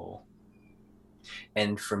unobtainable goal.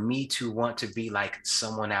 And for me to want to be like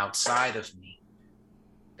someone outside of me,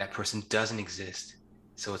 that person doesn't exist.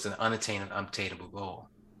 So it's an unattainable goal.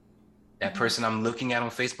 That Hmm. person I'm looking at on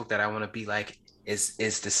Facebook that I want to be like is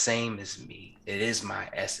the same as me. It is my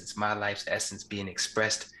essence, my life's essence being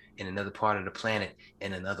expressed in another part of the planet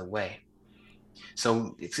in another way.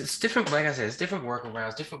 So it's different, like I said, it's different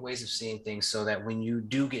workarounds, different ways of seeing things, so that when you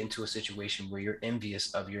do get into a situation where you're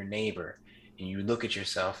envious of your neighbor and you look at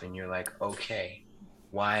yourself and you're like, okay,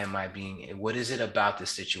 what is it about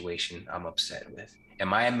this situation I'm upset with?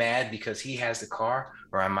 Am I mad because he has the car,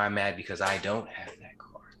 or am I mad because I don't have that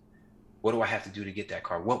car? What do I have to do to get that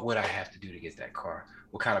car? What would I have to do to get that car?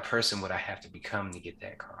 What kind of person would I have to become to get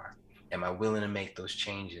that car? Am I willing to make those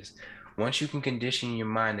changes? Once you can condition your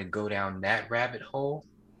mind to go down that rabbit hole,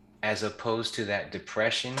 as opposed to that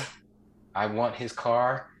depression, I want his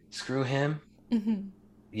car, screw him, Hmm.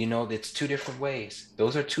 you know, it's two different ways.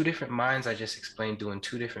 Those are two different minds I just explained doing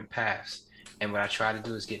two different paths. And what I try to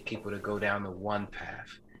do is get people to go down the one path.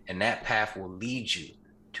 And that path will lead you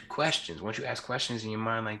to questions. Once you ask questions in your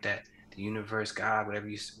mind like that, the universe, God, whatever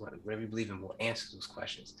you believe in will answer those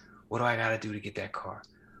questions. What do I got to do to get that car?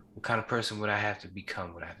 What kind of person would I have to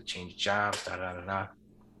become? Would I have to change jobs? Da da da da.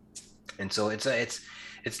 And so it's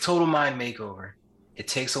total mind makeover. It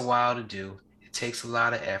takes a while to do. It takes a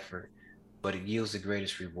lot of effort, but it yields the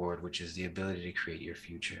greatest reward, which is the ability to create your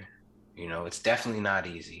future. You know, it's definitely not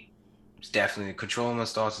easy. It's definitely controlling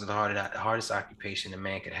one's thoughts is the hardest occupation a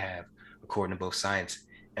man could have, according to both science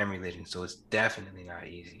and religion. So it's definitely not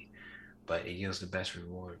easy, but it yields the best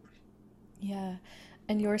reward. Yeah.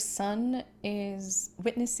 And your son is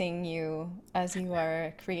witnessing you as you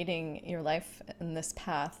are creating your life in this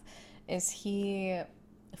path. Is he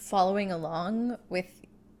following along with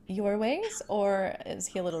your ways, or is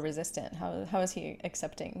he a little resistant? How is he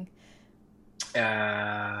accepting?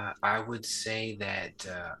 I would say that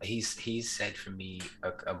he's said for me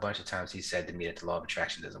a bunch of times. He said to me that the law of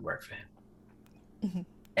attraction doesn't work for him,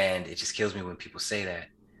 and it just kills me when people say that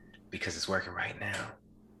because it's working right now.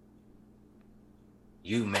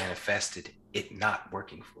 You manifested it not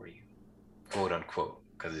working for you, quote unquote,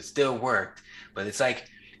 because it still worked. But it's like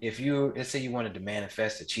if you, let's say you wanted to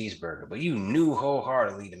manifest a cheeseburger, but you knew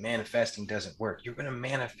wholeheartedly the manifesting doesn't work, you're going to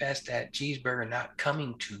manifest that cheeseburger not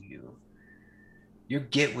coming to you. You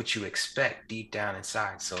get what you expect deep down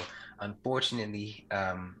inside. So unfortunately,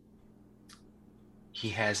 he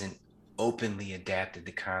hasn't openly adapted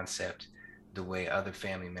the concept the way other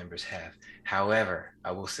family members have. However,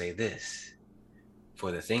 I will say this,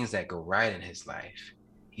 for the things that go right in his life,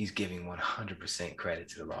 he's giving 100% credit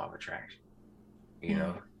to the law of attraction. You Mm,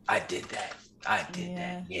 know, I did that. I did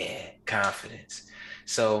that. yeah. Yeah, confidence.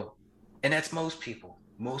 So, and that's most people.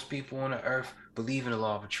 Most people on the earth believe in the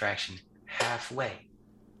law of attraction halfway.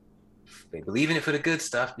 They believe in it for the good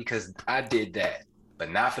stuff because I did that, but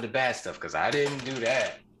not for the bad stuff because I didn't do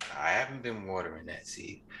that. I haven't been watering that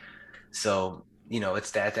seed. So, you know,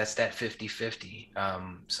 that's that 50-50.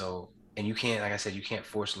 So, and you can't, like I said, you can't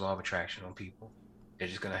force the law of attraction on people. They're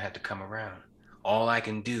just going to have to come around. All I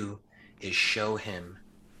can do is show him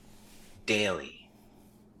daily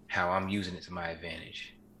how I'm using it to my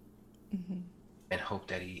advantage and hope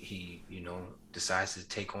that he decides to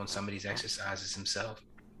take on some of these exercises himself.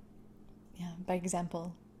 Yeah. By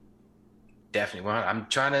example. Definitely. Well, I'm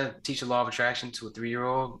trying to teach the law of attraction to a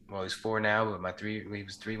 3-year-old. Well, he's 4 now, but he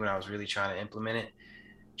was 3 when I was really trying to implement it.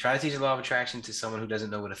 Trying to teach the law of attraction to someone who doesn't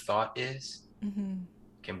know what a thought is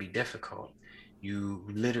can be difficult. You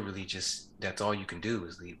literally just, that's all you can do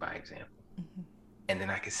is lead by example. And then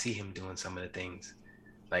I can see him doing some of the things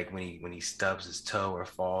like when he stubs his toe or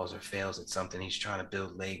falls or fails at something, he's trying to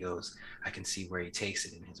build Legos. I can see where he takes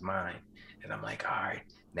it in his mind. And I'm like, all right,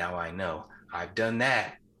 now I know I've done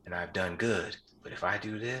that and I've done good. But if I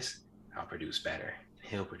do this, I'll produce better.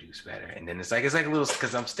 He'll produce better. And then it's like a little,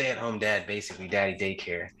 because I'm stay-at-home dad, basically daddy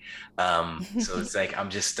daycare. So it's like I'm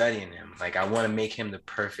just studying him. Like I want to make him the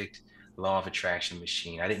perfect law of attraction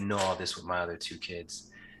machine. I didn't know all this with my other 2 kids.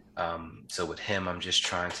 So with him, I'm just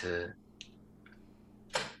trying to,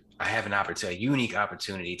 I have an opportunity, a unique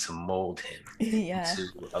opportunity to mold him Yeah. into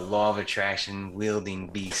a law of attraction wielding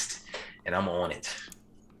beast, and I'm on it.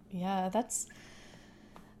 Yeah. That's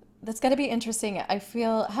got to be interesting. I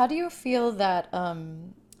feel. How do you feel that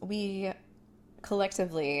we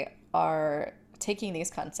collectively are taking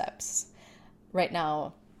these concepts right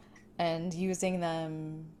now and using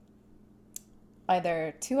them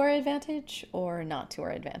either to our advantage or not to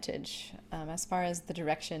our advantage, as far as the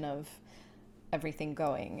direction of everything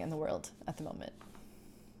going in the world at the moment?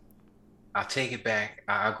 I'll take it back.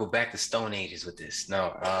 I'll go back to Stone Ages with this.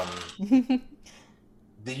 No,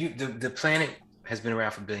 the planet has been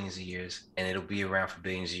around for billions of years, and it'll be around for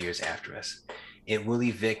billions of years after us. It will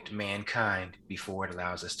evict mankind before it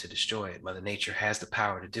allows us to destroy it. Mother Nature has the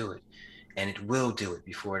power to do it, and it will do it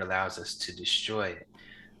before it allows us to destroy it.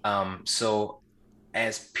 So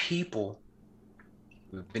as people,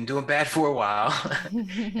 we've been doing bad for a while.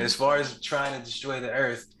 As far as trying to destroy the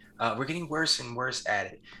earth, we're getting worse and worse at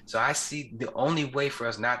it. So I see the only way for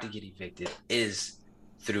us not to get evicted is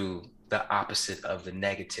through the opposite of the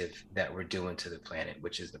negative that we're doing to the planet,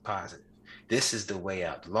 which is the positive. This is the way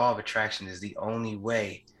out. The law of attraction is the only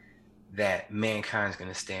way that mankind's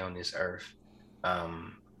going to stay on this earth.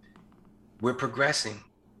 Um, we're progressing.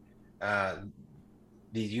 Uh,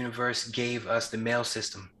 the universe gave us the mail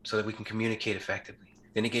system so that we can communicate effectively.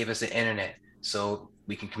 Then it gave us the internet so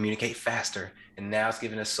we can communicate faster. And now it's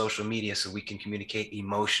giving us social media so we can communicate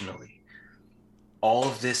emotionally. All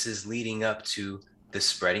of this is leading up to the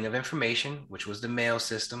spreading of information, which was the mail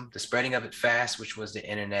system, the spreading of it fast, which was the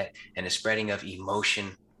internet, and the spreading of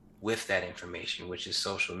emotion with that information, which is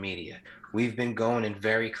social media. We've been going in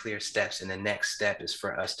very clear steps, and the next step is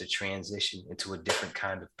for us to transition into a different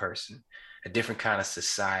kind of person, a different kind of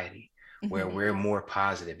society, where we're more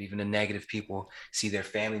positive. Even the negative people see their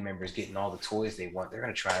family members getting all the toys they want. They're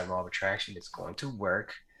going to try the law of attraction. It's going to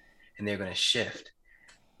work, and they're going to shift.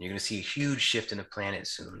 You're going to see a huge shift in the planet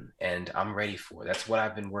soon, and I'm ready for it. That's what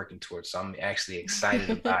I've been working towards. So I'm actually excited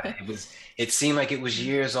about it. It seemed like it was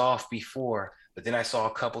years off before, but then I saw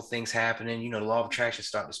a couple things happening. The law of attraction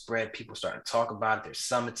starting to spread. People starting to talk about it. There's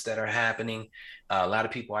summits that are happening. A lot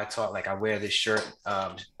of people I taught, like I wear this shirt.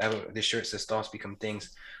 This shirt says "Thoughts Become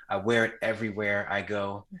Things." I wear it everywhere I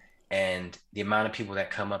go, and the amount of people that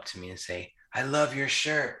come up to me and say, "I love your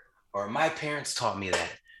shirt," or "My parents taught me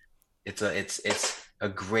that." It's a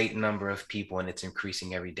great number of people, and it's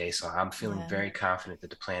increasing every day. So I'm feeling very confident that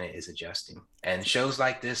the planet is adjusting. And shows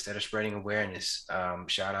like this that are spreading awareness,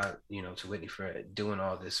 shout out, to Whitney for doing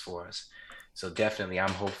all this for us. So definitely I'm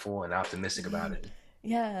hopeful and optimistic about it.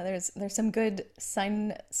 Yeah, there's some good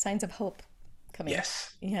signs of hope coming.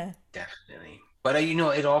 Yes. Yeah. Definitely. But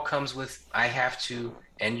it all comes with I have to,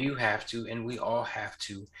 and you have to, and we all have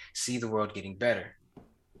to see the world getting better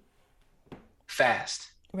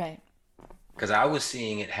fast. Right. Because I was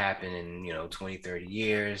seeing it happen in 20, 30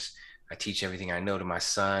 years. I teach everything I know to my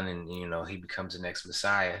son, and he becomes the next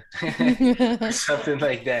Messiah or something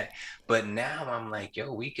like that. But now I'm like,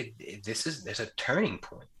 yo, there's a turning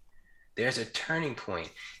point. There's a turning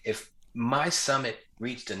point. If my summit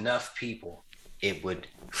reached enough people, it would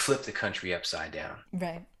flip the country upside down.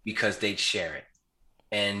 Right. Because they'd share it.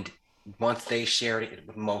 And once they shared it, it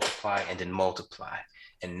would multiply and then multiply.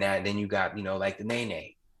 And then you got, like the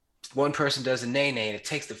Nene. One person does a nay, and it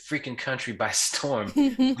takes the freaking country by storm.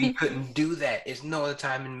 We couldn't do that. There's no other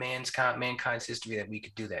time in mankind's history that we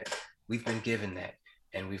could do that. We've been given that.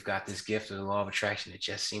 And we've got this gift of the law of attraction that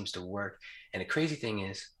just seems to work. And the crazy thing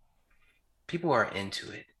is, people are into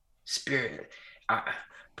it. Spirit.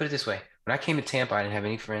 Put it this way. When I came to Tampa, I didn't have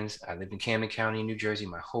any friends. I lived in Camden County, New Jersey,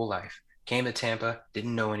 my whole life. Came to Tampa,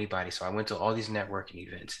 didn't know anybody. So I went to all these networking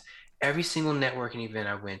events. Every single networking event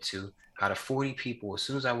I went to, out of 40 people, as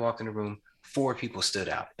soon as I walked in the room, 4 people stood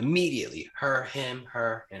out immediately. Her, him,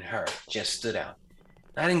 her, and her just stood out.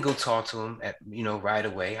 I didn't go talk to them right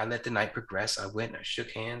away. I let the night progress. I went and I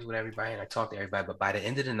shook hands with everybody and I talked to everybody. But by the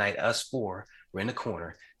end of the night, us 4 were in the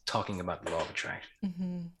corner talking about the law of attraction.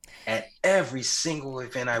 Mm-hmm. At every single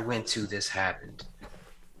event I went to, this happened.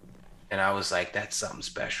 And I was like, that's something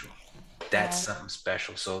special. That's something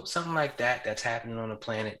special. So something like that's happening on the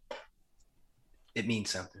planet, it means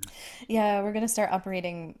something. Yeah, we're going to start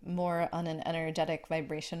operating more on an energetic,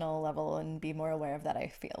 vibrational level and be more aware of that, I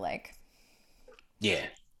feel like. Yeah.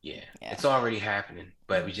 It's already happening,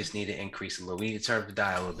 but we just need to increase a little. We need to turn up the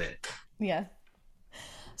dial a little bit. Yeah.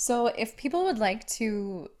 So if people would like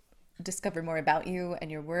to discover more about you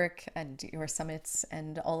and your work and your summits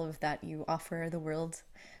and all of that you offer the world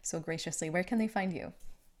so graciously, where can they find you?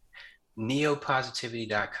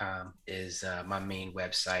 Neopositivity.com is my main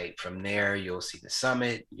website. From there, you'll see the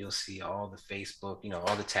summit. You'll see all the Facebook,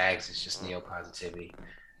 all the tags. It's just Neopositivity.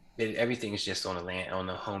 Everything is just on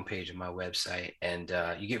the homepage of my website, and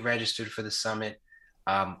you get registered for the summit.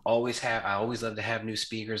 I always love to have new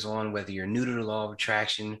speakers on, whether you're new to the law of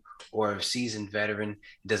attraction or a seasoned veteran.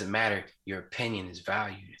 It doesn't matter. Your opinion is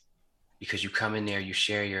valued because you come in there, you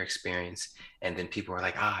share your experience, and then people are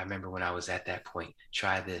like, I remember when I was at that point.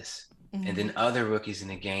 Try this. Mm-hmm. And then other rookies in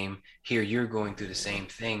the game hear you're going through the same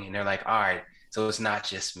thing, and they're like, all right, so it's not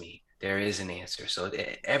just me. There is an answer. So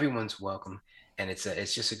everyone's welcome, and it's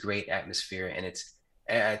just a great atmosphere. And it's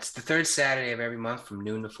the third Saturday of every month from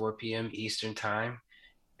noon to 4 p.m. Eastern time.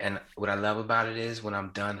 And what I love about it is when I'm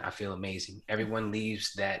done, I feel amazing. Everyone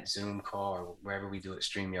leaves that Zoom call or wherever we do it,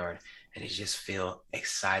 StreamYard, and they just feel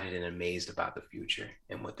excited and amazed about the future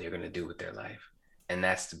and what they're going to do with their life. And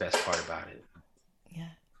that's the best part about it. Yeah,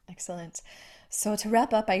 excellent. So to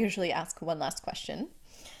wrap up, I usually ask one last question.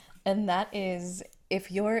 And that is,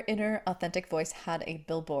 if your inner authentic voice had a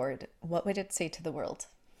billboard, what would it say to the world?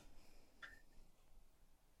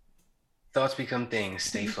 Thoughts become things.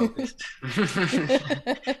 Stay focused.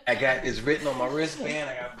 It's written on my wristband.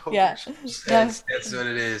 I got poker. Yeah, that's what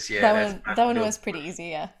it is. Yeah, that one was pretty easy.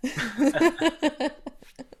 Yeah.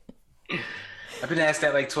 I've been asked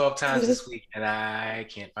that like 12 times this week, and I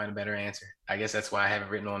can't find a better answer. I guess that's why I have it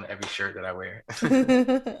written on every shirt that I wear.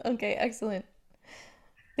 Okay, excellent.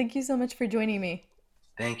 Thank you so much for joining me.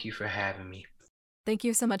 Thank you for having me. Thank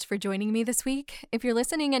you so much for joining me this week. If you're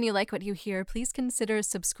listening and you like what you hear, please consider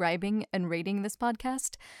subscribing and rating this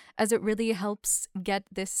podcast, as it really helps get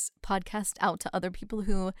this podcast out to other people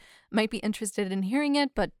who might be interested in hearing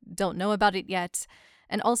it but don't know about it yet.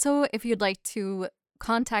 And also, if you'd like to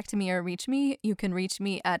contact me or reach me, you can reach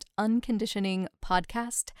me at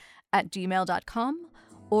unconditioningpodcast@gmail.com,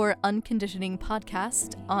 or Unconditioning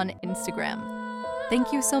Podcast on Instagram.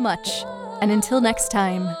 Thank you so much, and until next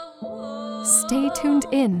time, stay tuned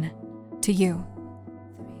in to you.